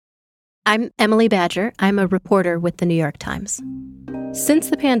I'm Emily Badger. I'm a reporter with the New York Times. Since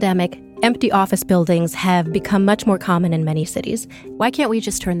the pandemic, empty office buildings have become much more common in many cities. Why can't we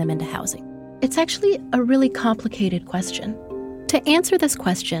just turn them into housing? It's actually a really complicated question. To answer this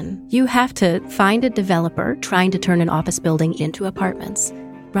question, you have to find a developer trying to turn an office building into apartments,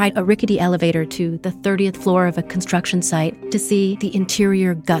 ride a rickety elevator to the 30th floor of a construction site to see the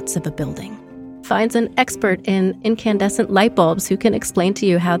interior guts of a building. Finds an expert in incandescent light bulbs who can explain to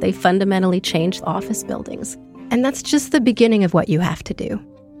you how they fundamentally change office buildings. And that's just the beginning of what you have to do.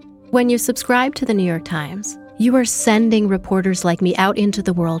 When you subscribe to the New York Times, you are sending reporters like me out into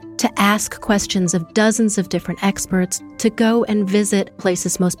the world to ask questions of dozens of different experts, to go and visit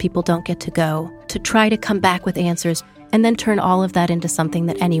places most people don't get to go, to try to come back with answers, and then turn all of that into something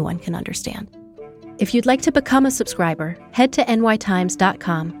that anyone can understand. If you'd like to become a subscriber, head to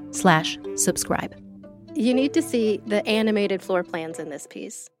nytimes.com/subscribe. You need to see the animated floor plans in this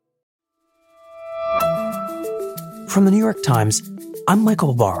piece. From the New York Times, I'm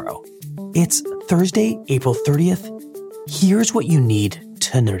Michael Barbaro. It's Thursday, April 30th. Here's what you need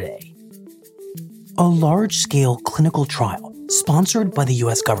to know today. A large-scale clinical trial sponsored by the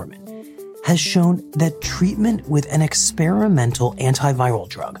U.S. government has shown that treatment with an experimental antiviral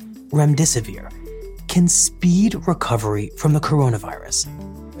drug, remdesivir, can speed recovery from the coronavirus.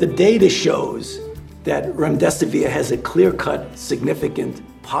 The data shows that remdesivir has a clear-cut, significant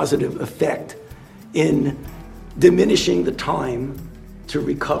positive effect in diminishing the time to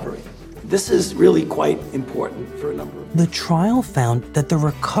recovery. This is really quite important for a number of reasons. The trial found that the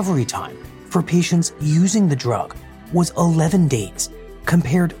recovery time for patients using the drug was 11 days,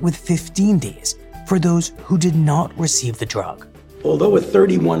 compared with 15 days for those who did not receive the drug. Although a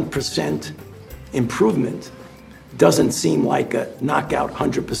 31% improvement doesn't seem like a knockout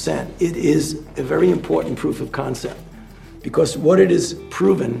 100%, it is a very important proof of concept, because what it is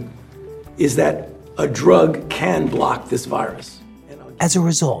proven is that a drug can block this virus. As a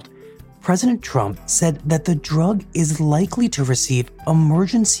result, President Trump said that the drug is likely to receive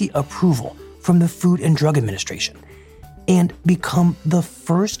emergency approval from the Food and Drug Administration and become the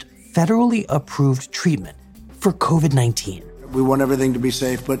first federally approved treatment for COVID-19. We want everything to be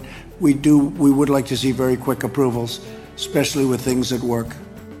safe, but we would like to see very quick approvals, especially with things that work.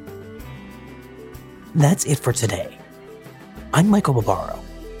 That's it for today. I'm Michael Barbaro.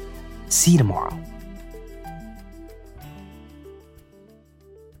 See you tomorrow.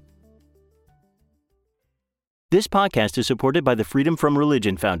 This podcast is supported by the Freedom From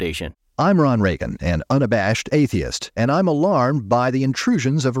Religion Foundation. I'm Ron Reagan, an unabashed atheist, and I'm alarmed by the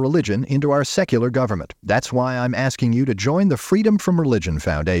intrusions of religion into our secular government. That's why I'm asking you to join the Freedom From Religion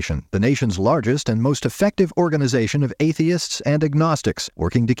Foundation, the nation's largest and most effective organization of atheists and agnostics,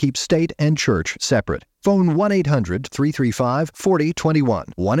 working to keep state and church separate. Phone 1-800-335-4021,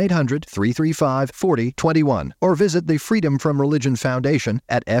 1-800-335-4021, or visit the Freedom From Religion Foundation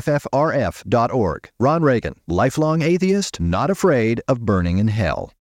at ffrf.org. Ron Reagan, lifelong atheist, not afraid of burning in hell.